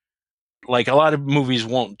you, like a lot of movies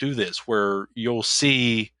won't do this, where you'll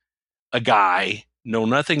see a guy, know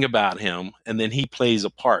nothing about him, and then he plays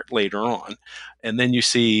a part later on. And then you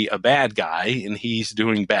see a bad guy and he's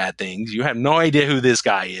doing bad things. You have no idea who this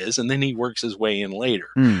guy is, and then he works his way in later.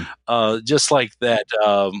 Just like that,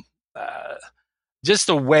 uh, just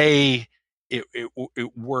the way it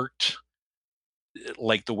worked,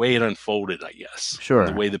 like the way it unfolded, I guess. Sure.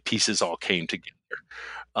 The way the pieces all came together.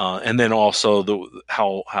 And then also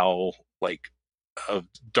how like a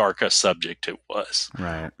dark a subject it was.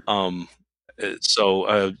 Right.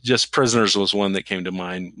 So just Prisoners was one that came to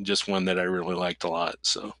mind, just one that I really liked a lot.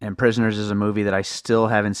 So, and Prisoners is a movie that I still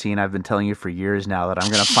haven't seen. I've been telling you for years now that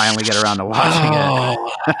I'm going to finally get around to watching it.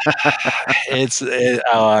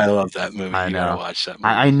 I love that movie. You gotta watch that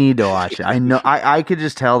movie. I need to watch it. I know I could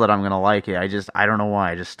just tell that I'm going to like it. I don't know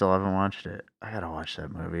why. I just still haven't watched it. I got to watch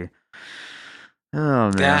that movie.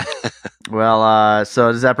 Oh man. Well,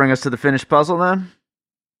 so does that bring us to the finished puzzle then?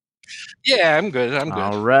 Yeah, I'm good.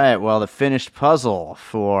 All right. Well, the finished puzzle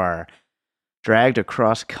for Dragged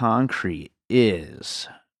Across Concrete is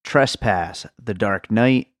Trespass, The Dark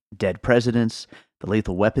Knight, Dead Presidents, the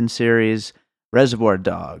Lethal Weapon series, Reservoir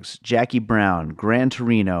Dogs, Jackie Brown, Gran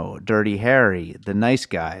Torino, Dirty Harry, The Nice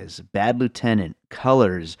Guys, Bad Lieutenant,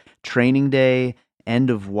 Colors, Training Day,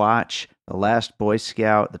 End of Watch, The Last Boy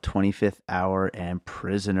Scout, The 25th Hour, and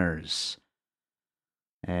Prisoners.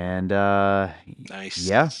 And nice.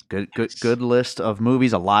 Yeah, good list of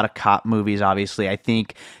movies. A lot of cop movies, obviously. I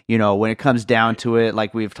think, when it comes down to it,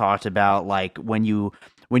 like we've talked about, like when you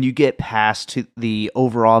get past to the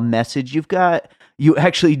overall message, you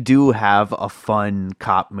actually do have a fun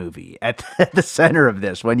cop movie at the center of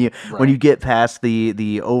this. When you get past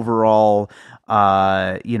the overall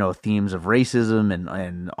themes of racism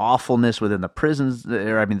and awfulness within the prisons,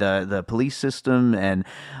 the police system, and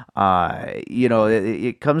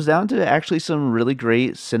it comes down to actually some really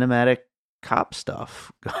great cinematic cop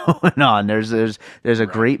stuff going on. There's a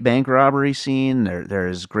great bank robbery scene.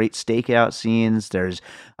 There's great stakeout scenes. There's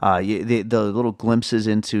the little glimpses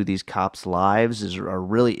into these cops' lives are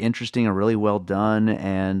really interesting and really well done.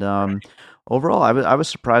 And overall, I was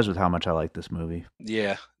surprised with how much I like this movie.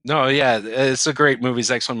 Yeah. No, yeah, it's a great movie. It's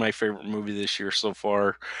actually my favorite movie this year so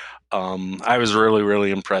far. I was really, really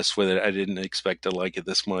impressed with it. I didn't expect to like it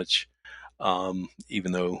this much,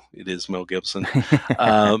 even though it is Mel Gibson.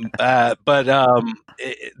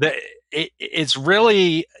 It's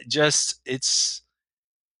really just it's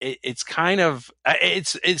kind of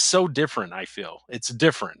it's so different. I feel it's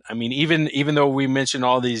different. I mean, even though we mentioned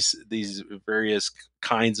all these various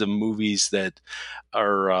kinds of movies that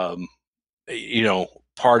are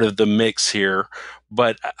part of the mix here,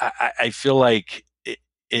 but I feel like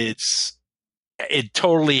it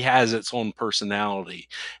totally has its own personality,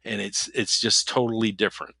 and it's just totally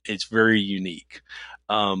different. It's very unique.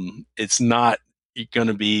 It's not going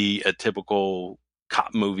to be a typical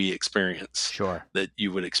cop movie experience that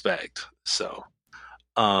you would expect. So,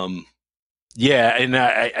 yeah, and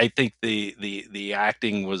I think the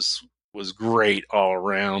acting was great all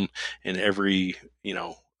around in every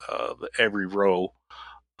every row.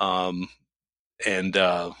 And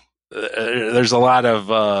there's a lot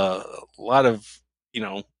of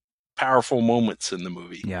powerful moments in the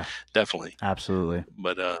movie. Yeah, definitely, absolutely.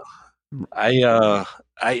 But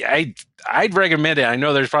I'd recommend it. I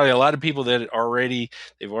know there's probably a lot of people that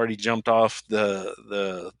they've already jumped off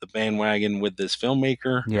the bandwagon with this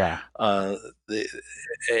filmmaker. Yeah. They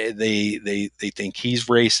think he's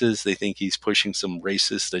racist. They think he's pushing some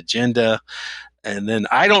racist agenda. And then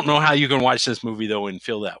I don't know how you can watch this movie though and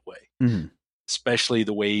feel that way, especially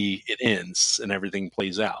the way it ends and everything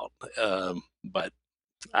plays out. But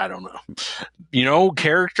I don't know.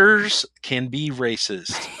 Characters can be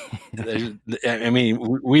racist. I mean,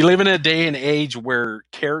 we live in a day and age where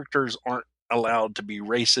characters aren't allowed to be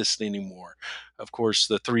racist anymore. Of course,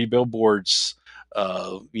 the 3 Billboards,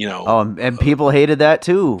 and people hated that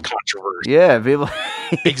too. Controversy. Yeah, people.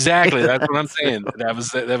 Exactly. That's what I'm saying. That was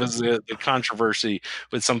the controversy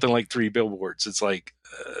with something like Three Billboards. It's like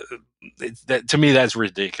that to me that's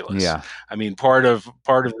ridiculous. Yeah. I mean, part of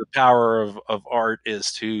the power of art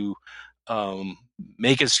is to um,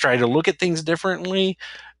 make us try to look at things differently,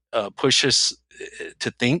 push us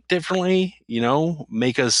to think differently.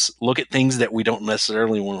 Make us look at things that we don't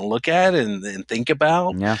necessarily want to look at and think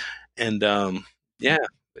about. Yeah. And yeah,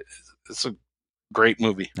 it's a great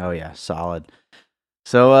movie. Oh yeah, solid.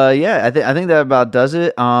 So yeah, I think that about does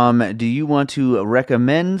it. Do you want to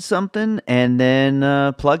recommend something and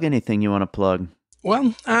then plug anything you want to plug?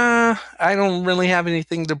 Well, I don't really have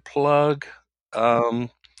anything to plug. Um,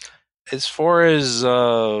 as far as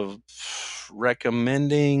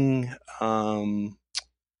recommending, I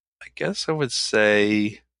guess I would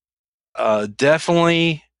say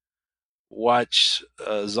definitely watch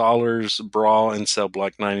Zoller's Brawl in Cell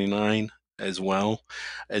Block 99 as well.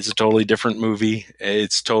 It's a totally different movie.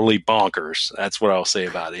 It's totally bonkers. That's what I'll say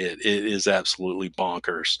about it. It is absolutely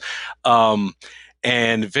bonkers. Um,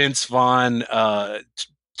 and Vince Vaughn,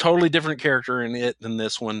 totally different character in it than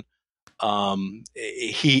this one.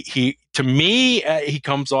 He to me he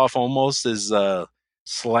comes off almost as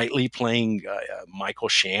slightly playing Michael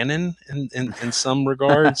Shannon in some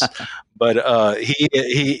regards, but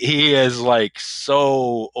he is like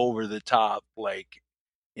so over the top, like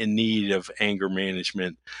in need of anger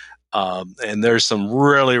management. And there's some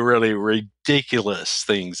really, really ridiculous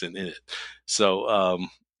things in it. So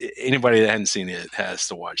anybody that hadn't seen it has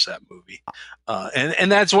to watch that movie.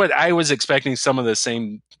 And that's what I was expecting, some of the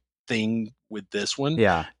same thing with this one.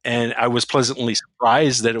 Yeah. And I was pleasantly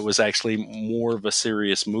surprised that it was actually more of a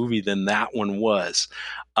serious movie than that one was.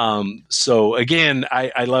 So again,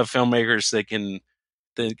 I love filmmakers that can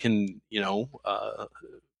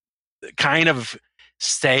kind of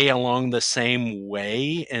stay along the same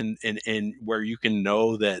way and where you can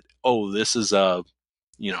know that, oh, this is a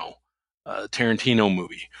Tarantino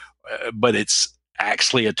movie, but it's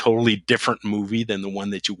actually a totally different movie than the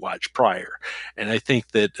one that you watched prior. And I think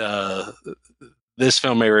that this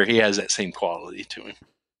filmmaker, he has that same quality to him.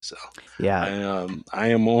 So yeah, I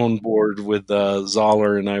am on board with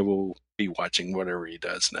Zoller, and I will be watching whatever he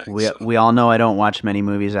does next. we all know I don't watch many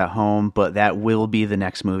movies at home, but that will be the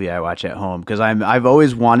next movie I watch at home because I've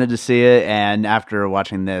always wanted to see it, and after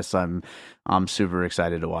watching this, I'm super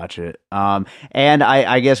excited to watch it. And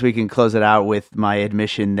I guess we can close it out with my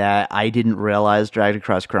admission that I didn't realize Dragged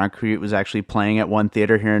Across Concrete was actually playing at one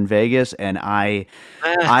theater here in Vegas, and I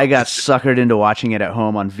got suckered into watching it at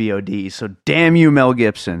home on VOD. So damn you, Mel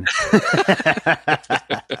Gibson.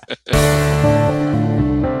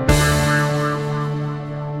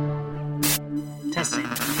 Testing.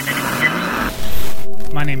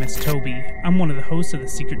 My name is Toby. I'm one of the hosts of the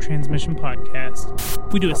Secret Transmission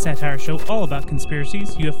podcast. We do a satire show all about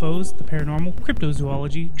conspiracies, UFOs, the paranormal,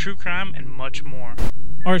 cryptozoology, true crime, and much more.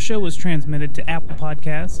 Our show is transmitted to Apple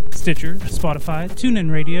Podcasts, Stitcher, Spotify,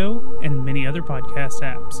 TuneIn Radio, and many other podcast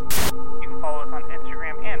apps. You can follow us on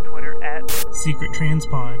Instagram and Twitter at Secret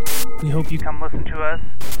Transpod. We hope you come listen to us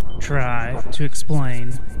try to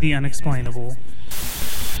explain the unexplainable.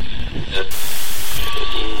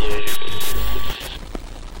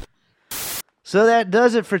 So that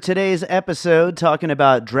does it for today's episode, talking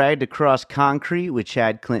about Dragged Across Concrete with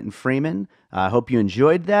Chad Clinton Freeman. I hope you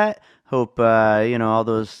enjoyed that. Hope, all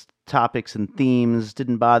those topics and themes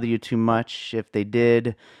didn't bother you too much. If they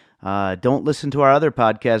did, don't listen to our other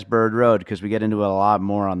podcast, Bird Road, because we get into a lot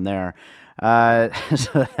more on there.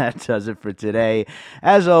 So that does it for today.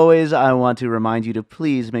 As always, I want to remind you to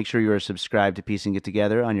please make sure you are subscribed to Piecing It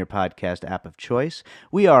Together on your podcast app of choice.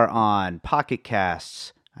 We are on Pocket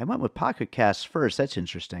Casts. I went with Pocket Casts first. That's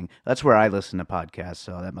interesting. That's where I listen to podcasts,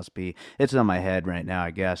 so that must be, it's on my head right now,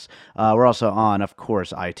 I guess. We're also on, of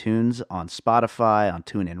course, iTunes, on Spotify, on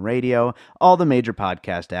TuneIn Radio, all the major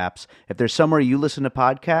podcast apps. If there's somewhere you listen to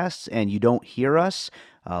podcasts and you don't hear us,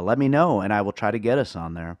 let me know, and I will try to get us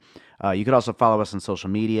on there. You could also follow us on social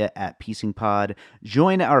media at Piecing Pod.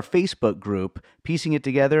 Join our Facebook group, Piecing It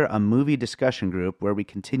Together, a movie discussion group where we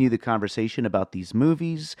continue the conversation about these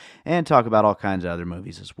movies and talk about all kinds of other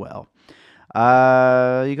movies as well.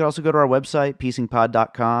 You can also go to our website,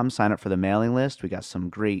 piecingpod.com, sign up for the mailing list. We got some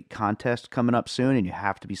great contests coming up soon, and you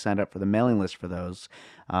have to be signed up for the mailing list for those.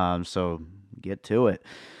 So get to it.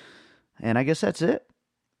 And I guess that's it.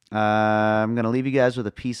 I'm going to leave you guys with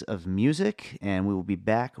a piece of music, and we will be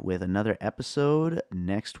back with another episode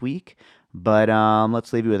next week. But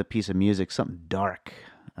let's leave you with a piece of music, something dark.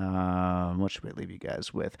 What should we leave you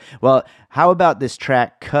guys with? Well, how about this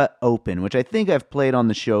track, Cut Open, which I think I've played on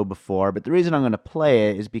the show before, but the reason I'm going to play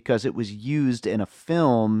it is because it was used in a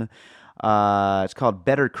film It's called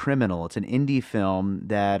Better Criminal. It's an indie film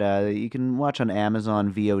that you can watch on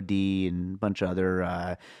Amazon VOD and a bunch of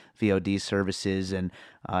other VOD services, and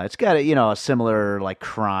it's got a similar like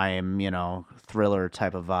crime thriller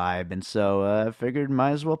type of vibe. And so I figured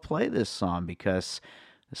might as well play this song because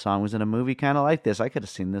the song was in a movie kind of like this. I could have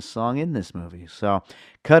seen this song in this movie. So,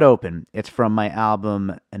 Cut Open. It's from my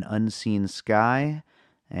album An Unseen Sky.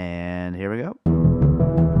 And here we go.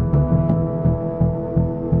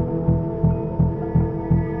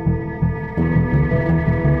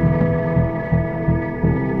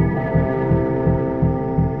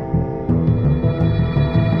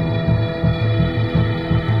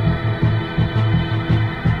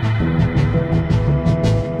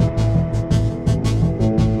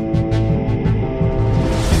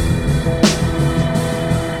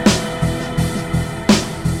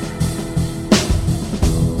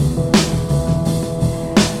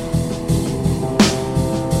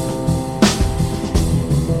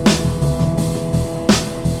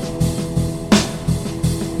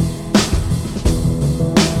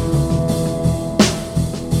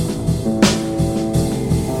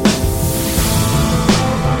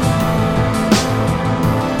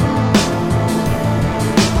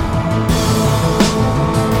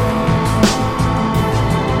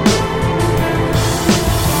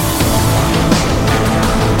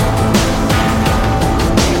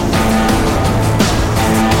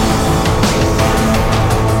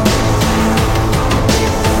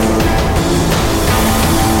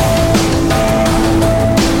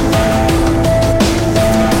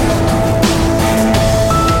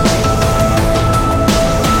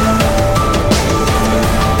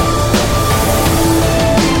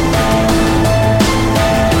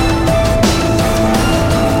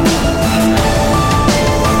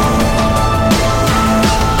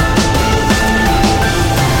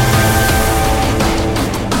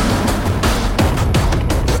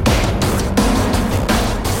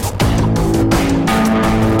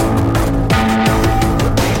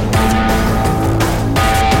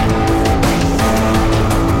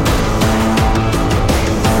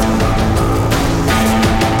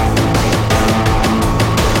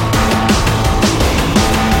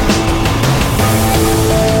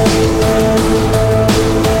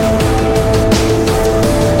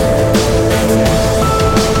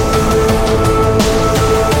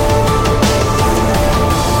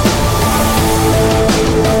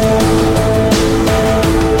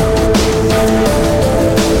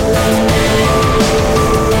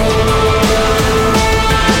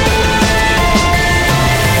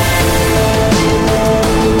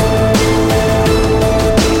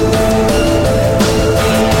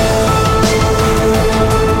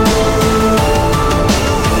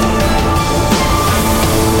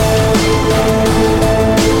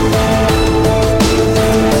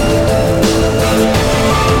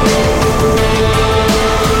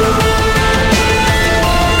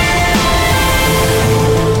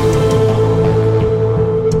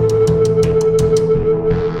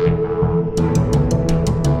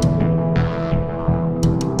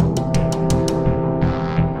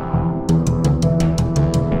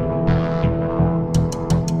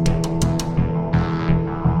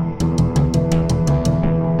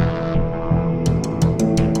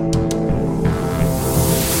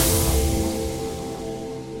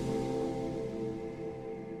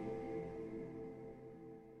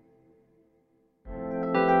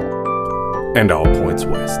 And all points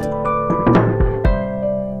west.